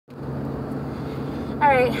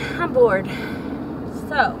Alright, I'm bored.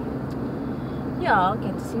 So, y'all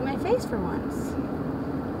get to see my face for once.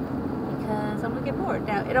 Because I'm gonna get bored.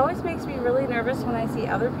 Now, it always makes me really nervous when I see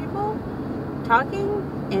other people talking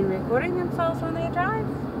and recording themselves when they drive.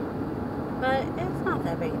 But it's not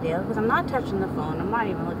that big a deal because I'm not touching the phone. I'm not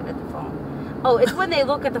even looking at the phone. Oh, it's when they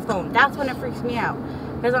look at the phone. That's when it freaks me out.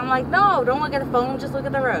 Because I'm like, no, don't look at the phone, just look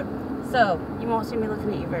at the road. So, you won't see me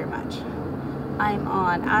looking at you very much. I'm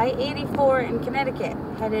on I-84 in Connecticut,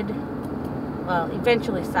 headed, well,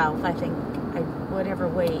 eventually south, I think, whatever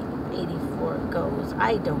way 84 goes,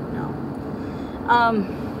 I don't know.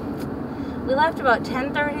 We left about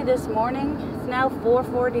 10:30 this morning. It's now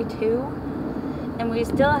 4:42, and we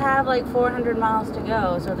still have like 400 miles to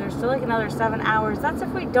go, so there's still like another 7 hours. That's if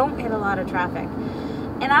we don't hit a lot of traffic.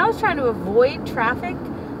 And I was trying to avoid traffic.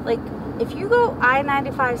 Like, if you go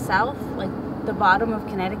I-95 south, like the bottom of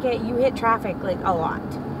Connecticut, you hit traffic like a lot.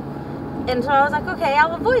 And so I was like, okay,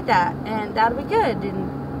 I'll avoid that, and that'll be good.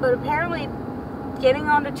 But apparently getting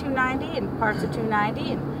onto 290 and parts of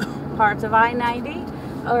 290 and parts of I-90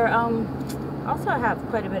 are also have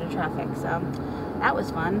quite a bit of traffic, so that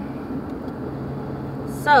was fun.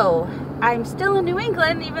 So I'm still in New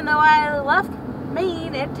England, even though I left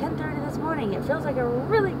Maine at 10:30 this morning. It feels like a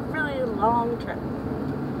really, really long trip.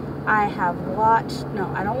 I have watched, no,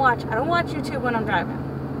 I don't watch YouTube when I'm driving.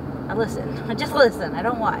 I listen. I just listen. I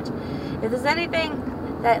don't watch. If there's anything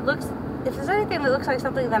that looks like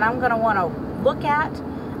something that I'm gonna want to look at,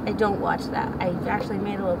 I don't watch that. I actually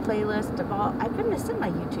made a little playlist of all. I've been missing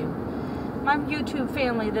my YouTube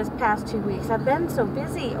family this past 2 weeks. I've been so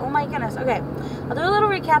busy. Oh my goodness. Okay, I'll do a little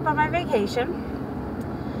recap on my vacation,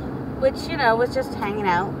 which, you know, was just hanging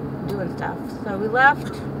out, doing stuff. So we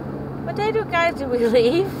left. What day did we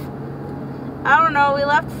leave? I don't know. We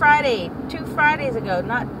left Friday, 2 Fridays ago.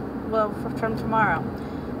 Not, well, from tomorrow.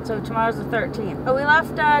 So tomorrow's the 13th. Oh, we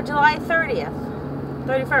left July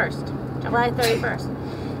 31st. July 31st.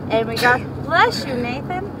 And we got, bless you,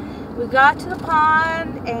 Nathan. We got to the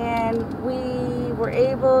pond and we were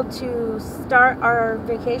able to start our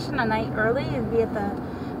vacation a night early and be at the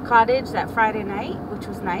cottage that Friday night, which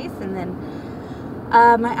was nice. And then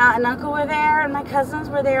my aunt and uncle were there and my cousins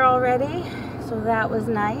were there already. So that was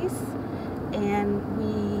nice. And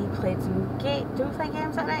we played some games. Did we play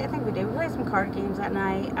games that night? I think we did. We played some card games that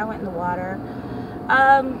night. I went in the water.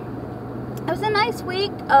 It was a nice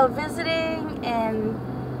week of visiting, and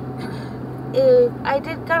I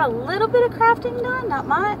got a little bit of crafting done, not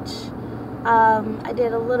much. I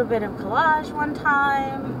did a little bit of collage one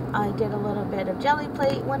time. I did a little bit of jelly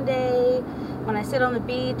plate one day. When I sit on the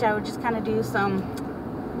beach, I would just kind of do some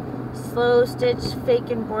slow stitch fake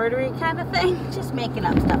embroidery kind of thing, just making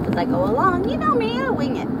up stuff as I go along. You know me, I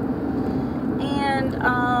wing it. And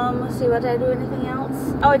let's see, what did I do? Anything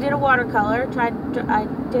else? Oh, I did a watercolor. I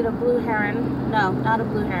did a blue heron. No, not a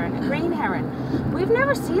blue heron, a green heron. We've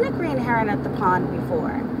never seen a green heron at the pond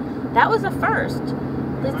before. That was a first.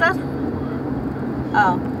 At least that's,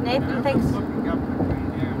 oh, Nathan thinks,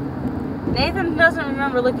 Nathan doesn't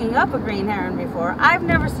remember looking up a green heron before. I've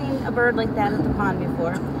never seen a bird like that at the pond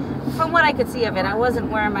before. From what I could see of it, I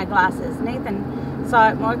wasn't wearing my glasses. Nathan saw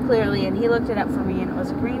it more clearly and he looked it up for me, and it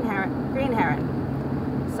was a green heron.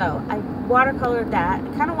 So I watercolored that. I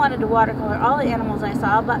kind of wanted to watercolor all the animals I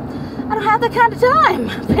saw, but I don't have that kind of time,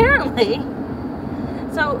 apparently.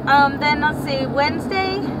 So then let's see,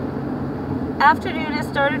 Wednesday afternoon it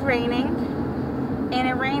started raining, and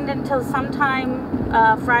it rained until sometime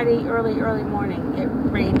Friday early morning. It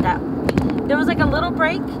rained that. There was like a little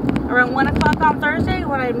break around 1 o'clock on Thursday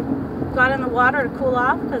when I got in the water to cool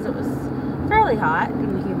off because it was fairly hot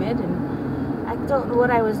and humid, and I don't know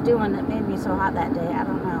what I was doing that made me so hot that day. I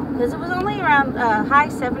don't know, because it was only around high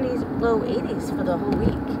 70s, low 80s for the whole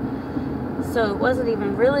week. So it wasn't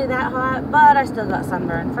even really that hot, but I still got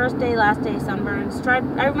sunburned. First day, last day, sunburned.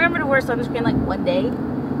 I remember to wear sunscreen like one day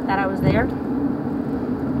that I was there.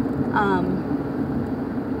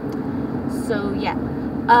 So yeah.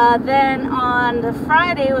 Then on the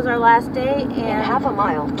Friday was our last day, and in half a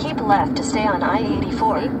mile, keep left to stay on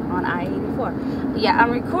I-84. On I-84. Yeah,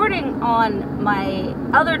 I'm recording on my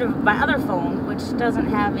other phone, which doesn't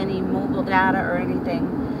have any mobile data or anything,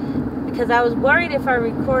 because I was worried if I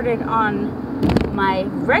recorded on my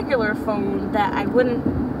regular phone that the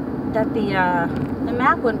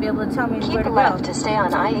map wouldn't be able to tell me where to go. Keep left to stay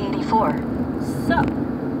on I-84. So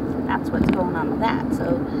that's what's going on with that.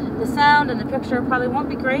 So the sound and the picture probably won't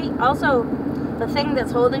be great. Also, the thing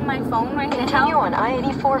that's holding my phone right now. Continue on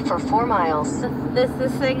I-84 for 4 miles.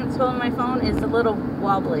 This thing that's holding my phone is a little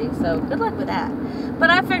wobbly, so good luck with that. But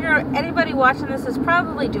I figure anybody watching this is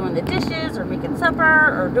probably doing the dishes or making supper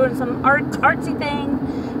or doing some artsy thing.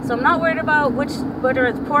 So I'm not worried about whether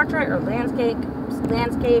it's portrait or landscape,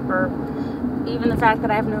 or even the fact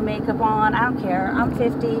that I have no makeup on. I don't care. I'm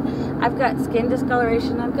 50. I've got skin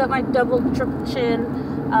discoloration. I've got my double, triple chin.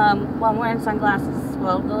 Well, I'm wearing sunglasses.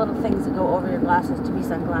 Well, the little things that go over your glasses to be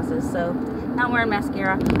sunglasses. So, not wearing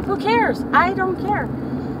mascara. Who cares? I don't care.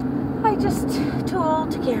 I just too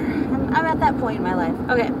old to care. I'm at that point in my life.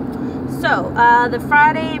 Okay. So, the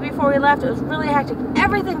Friday before we left, it was really hectic.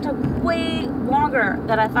 Everything took way longer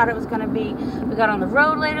than I thought it was going to be. We got on the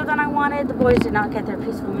road later than I wanted. The boys did not get their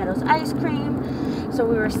Peaceful Meadows ice cream, so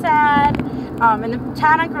we were sad. In the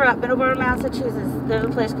town I grew up, Middleborough, Massachusetts, there's a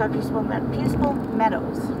place called Peaceful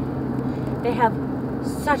Meadows. They have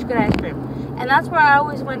such good ice cream. And that's where I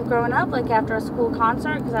always went growing up, like after a school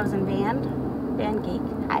concert, because I was in band geek.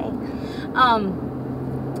 Hi.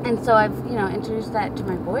 And so I've, introduced that to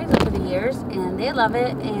my boys over the years, and they love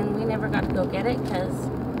it, and we never got to go get it because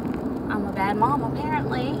I'm a bad mom,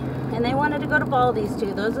 apparently. And they wanted to go to Baldi's,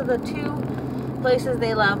 too. Those are the two places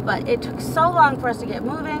they love, but it took so long for us to get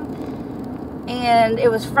moving, and it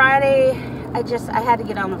was Friday. I had to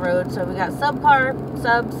get on the road, so we got subpar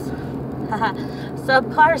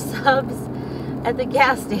subs at the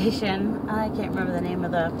gas station. I can't remember the name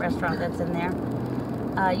of the restaurant that's in there.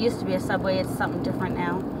 It used to be a Subway. It's something different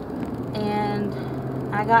now. And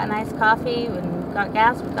I got an iced coffee and got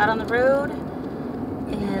gas. We got on the road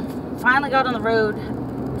and finally got on the road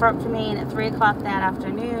for up to Maine at 3 o'clock that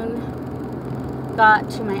afternoon. Got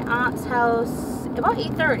to my aunt's house about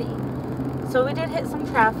 8:30. So we did hit some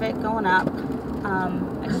traffic going up.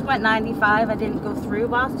 I just went 95. I didn't go through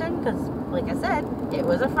Boston because, like I said, it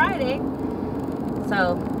was a Friday.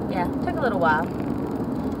 So, yeah, took a little while.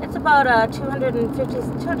 It's about a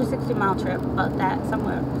 260 mile trip, about that,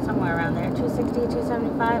 somewhere around there, 260,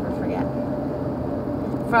 275, I forget.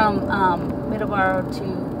 From Middleborough to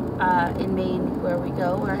in Maine, where we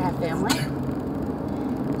go, where I have family.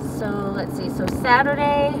 So let's see. So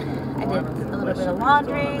Saturday, I did a little bit of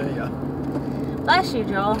laundry. Bless you,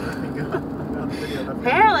 Joel.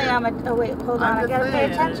 Apparently, oh wait, hold on. I gotta pay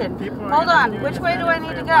attention. Hold on. Which way do I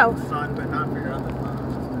need to go?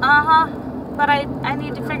 But I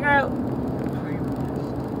need to figure out.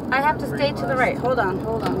 I have to stay to the right. Hold on.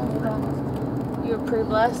 You're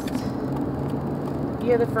pre-blessed.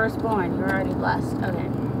 You're the firstborn. You're already blessed. Okay.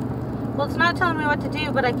 Well, it's not telling me what to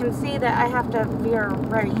do, but I can see that I have to veer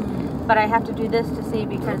right. But I have to do this to see,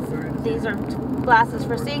 because these are glasses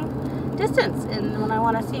for seeing distance. And when I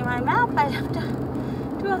want to see my map, I have to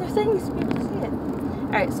do other things to be able to see it.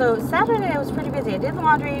 Alright, so Saturday I was pretty busy. I did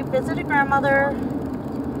laundry, visited grandmother,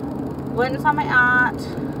 went and saw my aunt.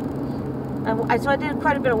 So I did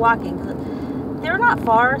quite a bit of walking. They're not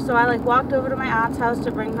far, so I walked over to my aunt's house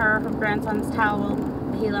to bring her grandson's towel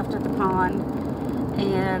he left at the pond.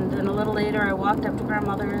 And then a little later I walked up to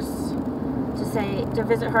grandmother's to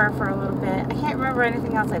visit her for a little bit. I can't remember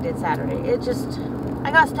anything else I did Saturday.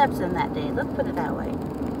 I got steps in that day. Let's put it that way.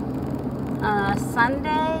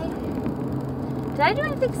 Sunday. Did I do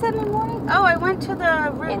anything Sunday morning? Oh, I went to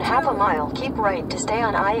the route. In half a mile, keep right to stay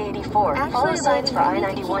on I-84. Actually, follow signs for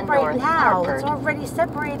I-91 right north, now. Hartford. It's already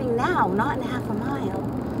separating now, not in half a mile.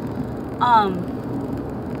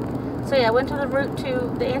 So yeah, I went to the Route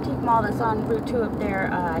 2, the antique mall that's on Route 2 up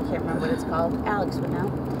there. I can't remember what it's called. Alex would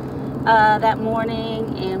know. That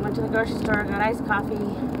morning, and went to the grocery store, got iced coffee.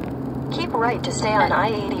 Keep right to stay on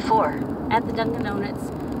I-84. At the Dunkin'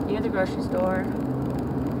 Donuts near the grocery store.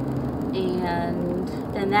 And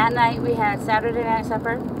then that night we had Saturday night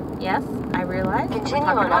supper. Yes, I realized. Continue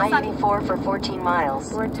on I-84 for 14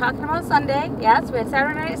 miles. We're talking about Sunday. Yes, we had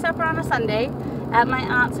Saturday night supper on a Sunday at my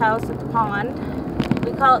aunt's house at the pond.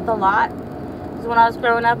 We call it the Lot. Because when I was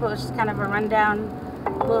growing up, it was just kind of a rundown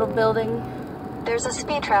little building. There's a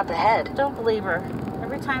speed trap ahead. Don't believe her.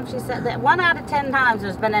 Every time she said that, 1 out of 10 times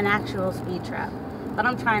there's been an actual speed trap. But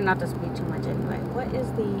I'm trying not to speed too much anyway. What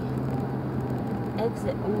is the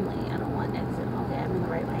exit only? I don't want exit. Okay, I'm in the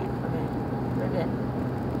right lane. Okay, we're good.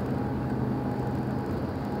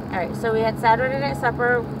 Alright, so we had Saturday night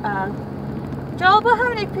supper. Joel, about how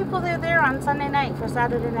many people are there on Sunday night for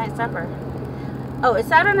Saturday night supper? Oh, it's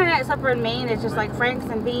Saturday night supper in Maine. It's just like franks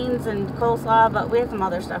and beans and coleslaw, but we have some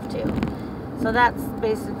other stuff too. So that's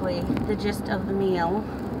basically the gist of the meal.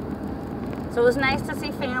 So it was nice to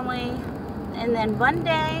see family. And then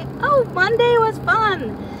Monday was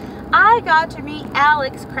fun. I got to meet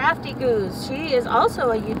Alex Crafty Goose. She is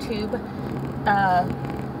also a YouTube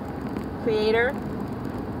creator,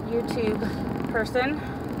 YouTube person.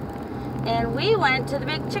 And we went to the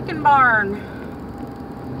Big Chicken Barn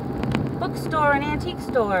bookstore and antique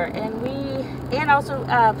store, and we and also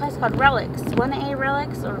a place called Relics, 1A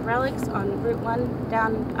Relics or Relics on Route 1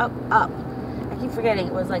 down, up. I keep forgetting,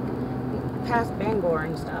 it was like past Bangor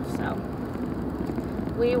and stuff, so.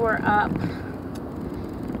 We were up,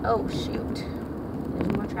 oh shoot,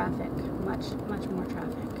 there's more traffic, much more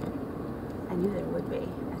traffic. I knew there would be,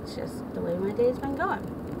 that's just the way my day's been going.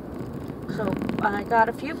 So I got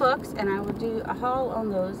a few books and I will do a haul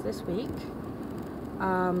on those this week.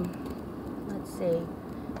 Let's see.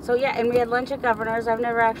 So yeah, and we had lunch at Governor's. I've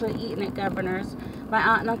never actually eaten at Governor's. My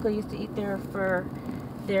aunt and uncle used to eat there for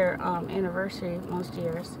their anniversary most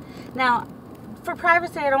years. Now, for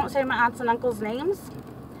privacy, I don't say my aunts and uncles' names.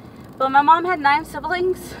 But my mom had 9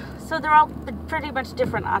 siblings, so they're all pretty much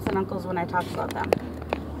different aunts and uncles when I talk about them.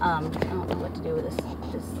 I don't know what to do with this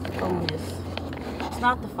phone. It's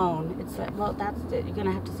not the phone. It's well, that's it. You're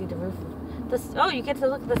gonna have to see the roof. Oh, you get to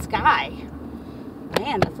look at the sky.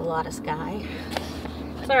 Man, that's a lot of sky.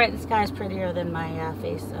 It's alright, the sky's prettier than my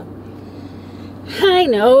face, so. I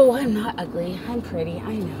know, I'm not ugly. I'm pretty,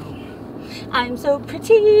 I know. I'm so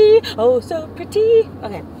pretty, oh so pretty.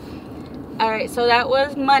 Okay. Alright, so that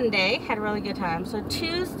was Monday. Had a really good time. So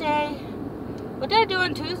Tuesday, what did I do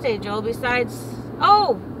on Tuesday, Joel, besides,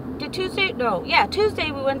 oh, did Tuesday, no, yeah, Tuesday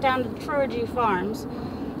we went down to Truigy Farms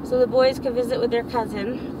so the boys could visit with their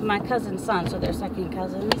cousin, my cousin's son, so they're second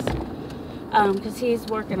cousins, because he's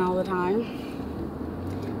working all the time.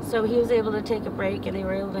 So he was able to take a break and they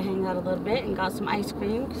were able to hang out a little bit and got some ice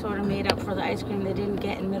cream, sort of made up for the ice cream they didn't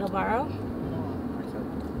get in Middleborough.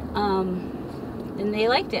 And they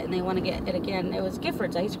liked it and they want to get it again. It was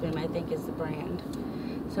Gifford's Ice Cream, I think, is the brand.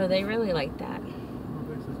 So they really liked that.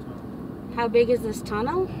 How big is this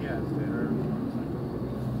tunnel?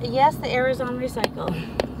 Yes, the air is on recycle.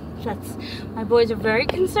 That's, my boys are very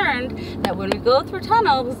concerned that when we go through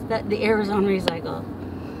tunnels that the air is on recycle.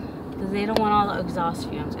 Because they don't want all the exhaust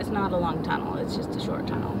fumes. It's not a long tunnel, it's just a short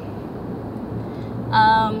tunnel.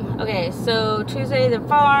 Okay, so Tuesday the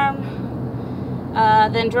farm.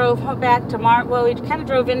 Then drove back to well, we kind of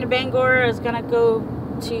drove into Bangor. I was going to go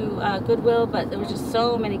to Goodwill, but there was just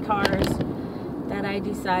so many cars that I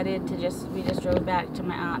decided to we just drove back to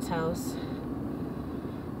my aunt's house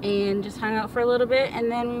and just hung out for a little bit.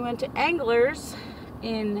 And then we went to Anglers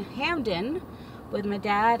in Hamden with my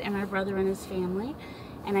dad and my brother and his family.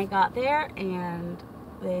 And I got there and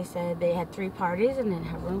they said they had 3 parties and didn't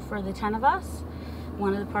have room for the 10 of us.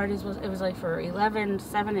 One of the parties was, it was like for 11,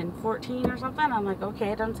 7, and 14 or something. I'm like,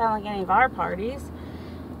 okay, it doesn't sound like any of our parties.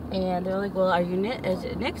 And they're like, well, are you is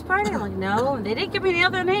it Nick's party? I'm like, no. And they didn't give me the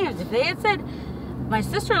other names. If they had said my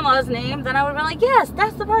sister-in-law's name, then I would have been like, yes,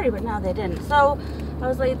 that's the party. But no, they didn't. So I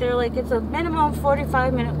was like, they're like, it's a minimum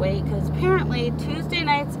 45-minute wait because apparently Tuesday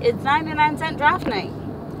nights it's 99-cent draft night.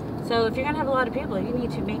 So if you're gonna have a lot of people, you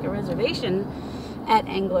need to make a reservation at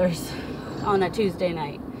Anglers on a Tuesday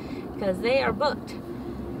night because they are booked.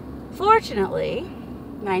 Fortunately,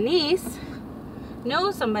 my niece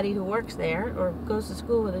knows somebody who works there or goes to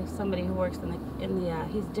school with somebody who works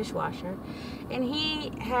he's a dishwasher, and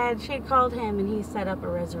she had called him and he set up a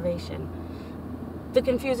reservation. The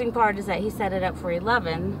confusing part is that he set it up for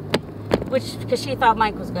 11, because she thought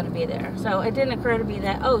Mike was going to be there. So it didn't occur to me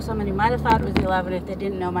that, oh, somebody might have thought it was 11 if they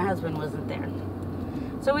didn't know my husband wasn't there.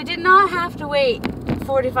 So we did not have to wait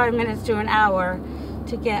 45 minutes to an hour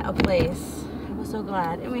to get a place. I was so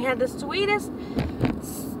glad. And we had the sweetest,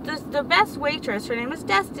 the best waitress. Her name is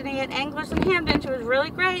Destiny at Anglers in Hamden. She was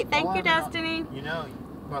really great. Thank you, Destiny. You know,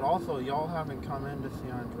 but also y'all haven't come in to see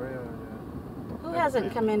Andrea yet. Who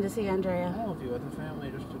hasn't come in to see Andrea? All of you at the family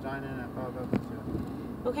just to dine in at Bob Evans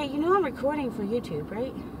yet. Okay, you know I'm recording for YouTube,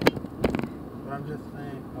 right? But I'm just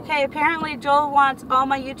saying. Oh. Okay, apparently Joel wants all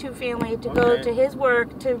my YouTube family to go to his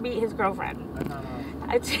work to meet his girlfriend.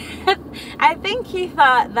 I think he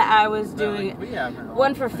thought that I was doing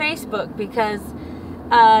one for Facebook because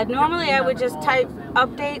normally I would just type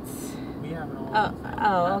updates.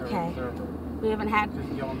 Oh, okay. We haven't had.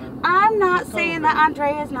 I'm not saying that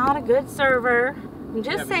Andrea is not a good server. I'm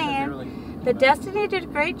just saying that Destiny did a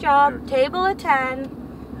great job. Table of 10.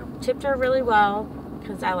 Tipped her really well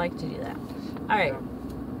because I like to do that. All right.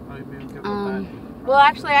 Well,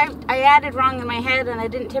 actually, I added wrong in my head and I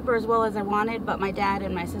didn't tip her as well as I wanted, but my dad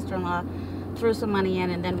and my sister-in-law threw some money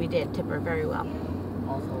in and then we did tip her very well.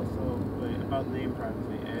 Also, wait, about name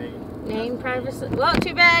privacy. Name privacy? Well,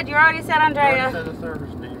 too bad. You already said Andrea. You already said the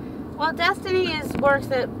server's name. Well, Destiny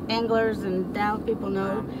works at Anglers and now people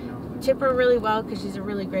know. Tip her really well because she's a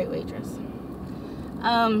really great waitress.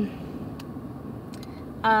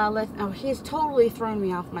 He's totally thrown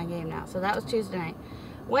me off my game now. So that was Tuesday night.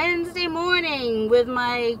 Wednesday morning with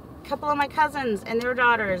couple of my cousins and their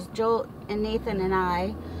daughters, Joel and Nathan and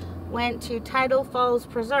I went to Tidal Falls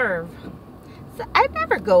Preserve. So I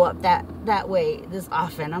never go up that way this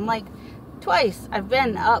often. I'm like, twice I've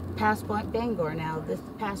been up past Point Bangor now this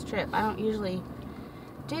past trip. I don't usually.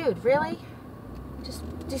 Dude, really? Just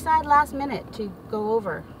decide last minute to go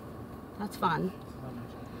over. That's fun.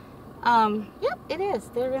 Yep, it is.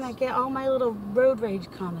 They're gonna get all my little road rage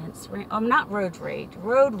comments. Not road rage,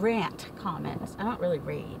 road rant comments. I don't really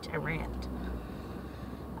rage, I rant.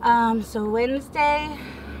 So Wednesday,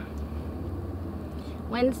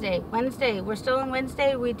 we're still on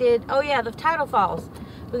Wednesday. We did, oh yeah, the Tidal Falls.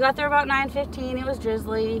 We got there about 9:15. It was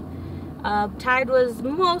drizzly. Tide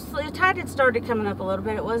had started coming up a little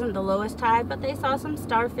bit. It wasn't the lowest tide, but they saw some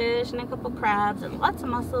starfish and a couple crabs and lots of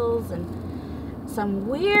mussels and some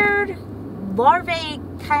weird larvae,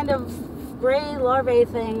 kind of gray larvae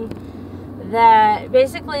thing that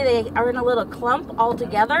basically they are in a little clump all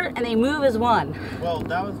together and they move as one. Well,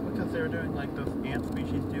 that was because they were doing like those ant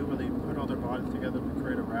species do, where they put all their bodies together to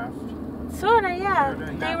create a raft. Sorta, yeah.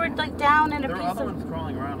 They were like down in a piece of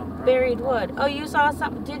crawling around on the buried wood. Oh, you saw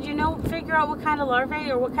some? Did you figure out what kind of larvae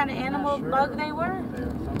or what kind of animal bug they were? They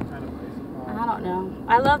were some kind of isopod. I don't know.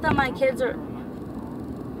 I love that my kids are.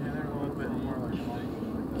 Yeah, they're a little bit more like.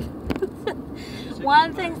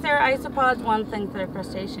 One thinks they're isopods, one thinks they're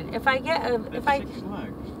crustacean. If I get a, if I. 6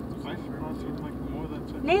 legs. More than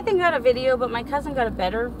 6. Nathan got a video, but my cousin got a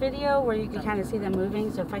better video where you can kind of see them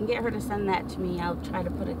moving. So if I can get her to send that to me, I'll try to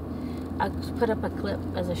I'll put up a clip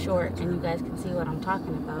as a short, and you guys can see what I'm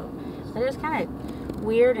talking about. But it was kind of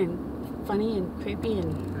weird and funny and creepy,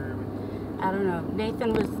 and I don't know.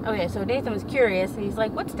 Nathan was Nathan was curious, and he's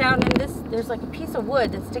like, "What's down in this?" There's like a piece of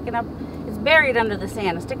wood that's sticking up. It's buried under the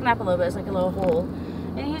sand. It's sticking up a little bit. It's like a little hole,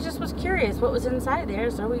 and he just was curious what was inside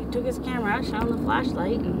there. So we took his camera, shone the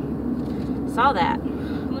flashlight, and saw that.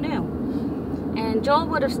 Who knew? And Joel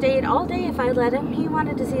would have stayed all day if I let him. He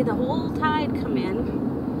wanted to see the whole tide come in.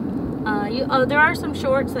 There are some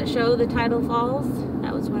shorts that show the Tidal Falls.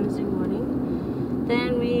 That was Wednesday morning.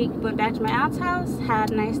 Then we went back to my aunt's house,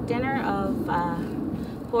 had a nice dinner of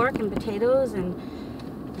pork and potatoes and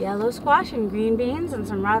yellow squash and green beans and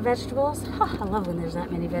some raw vegetables. Oh, I love when there's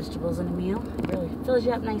that many vegetables in a meal. It really fills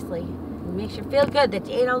you up nicely. It makes you feel good that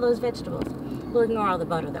you ate all those vegetables. We'll ignore all the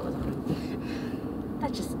butter that was on them.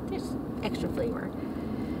 That's just extra flavor.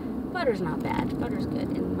 Butter's not bad. Butter's good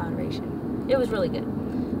in moderation. It was really good.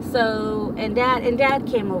 So, and Dad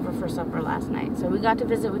came over for supper last night. So we got to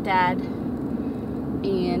visit with Dad.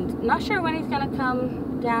 And not sure when he's going to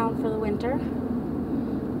come down for the winter.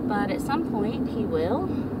 But at some point he will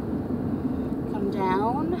come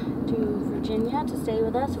down to Virginia to stay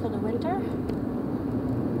with us for the winter.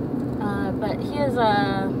 But he has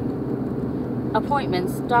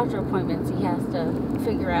doctor appointments he has to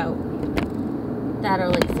figure out that are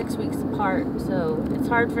like 6 weeks apart. So it's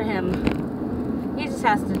hard for him. He just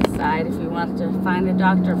has to decide if he wants to find a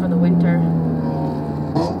doctor for the winter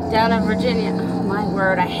down in Virginia. Oh my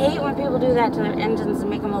word, I hate when people do that to their engines and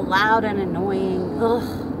make them all loud and annoying. Ugh.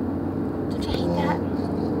 Don't you hate that?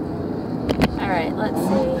 Alright, let's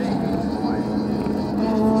see.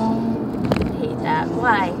 I hate that.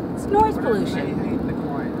 Why? It's noise pollution.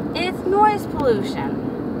 It's noise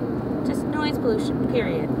pollution. Just noise pollution,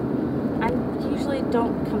 period. I usually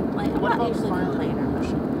don't complain. I'm not usually a complainer.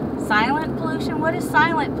 Silent pollution? What is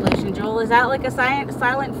silent pollution, Joel? Is that like a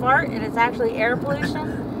silent fart and it's actually air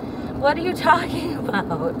pollution? What are you talking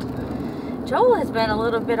about? Joel has been a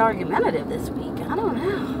little bit argumentative this week. I don't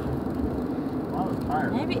know. I was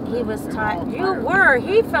tired. Maybe he was tired. You were.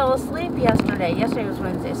 He fell asleep yesterday. Yesterday was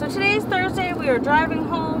Wednesday. So today's Thursday. We are driving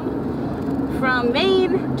home from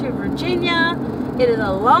Maine to Virginia. It is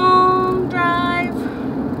a long drive.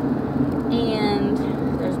 And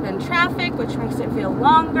there's been traffic, which makes it feel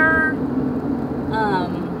longer.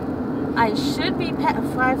 I should be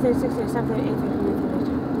 5, 6, 7, 8, 9,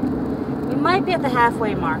 10. We might be at the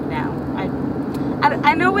halfway mark now.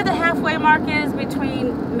 I know where the halfway mark is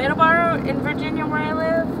between Middleborough and Virginia, where I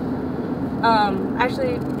live.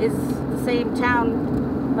 Actually, is the same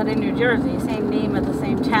town, but in New Jersey. Same name of the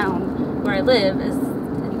same town where I live.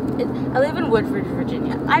 I live in Woodford,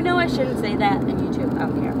 Virginia. I know I shouldn't say that on YouTube. I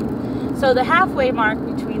don't care. So the halfway mark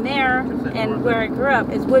between there and where I grew up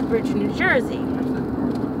is Woodbridge, New Jersey.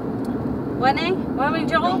 What name? What do we,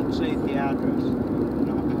 Joel? Don't say the address.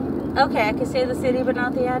 Okay, I can say the city but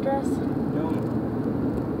not the address?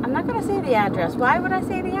 Don't. I'm not going to say the address. Why would I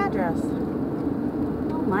say the address?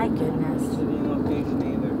 Oh my goodness. City location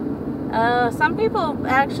either. Some people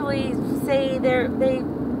actually say their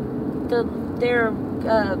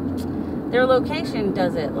location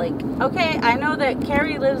does it. Like, okay, I know that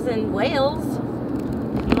Carrie lives in Wales.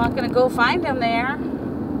 I'm not going to go find him there.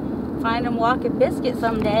 find him walking Biscuit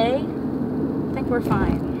someday. I think we're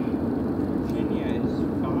fine. Virginia is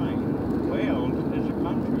fine. Wales is a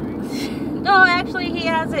country. No, actually, he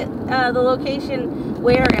has it. The location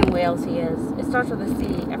where in Wales he is. It starts with a C.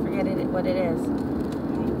 I forget what it is.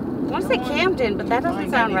 I want to say Camden, but that doesn't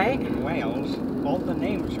sound right. In Wales, all the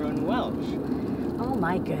names are in Welsh. Oh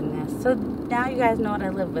my goodness. So now you guys know what I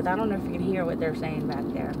live with. I don't know if you can hear what they're saying back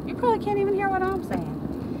there. You probably can't even hear what I'm saying.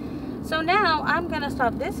 So now I'm going to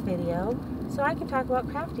stop this video so I can talk about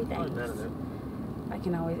crafty things. I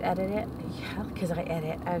can always edit it. Yeah, because I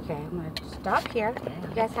edit. Okay, I'm going to stop here.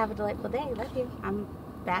 You guys have a delightful day. Love you. I'm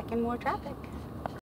back in more traffic.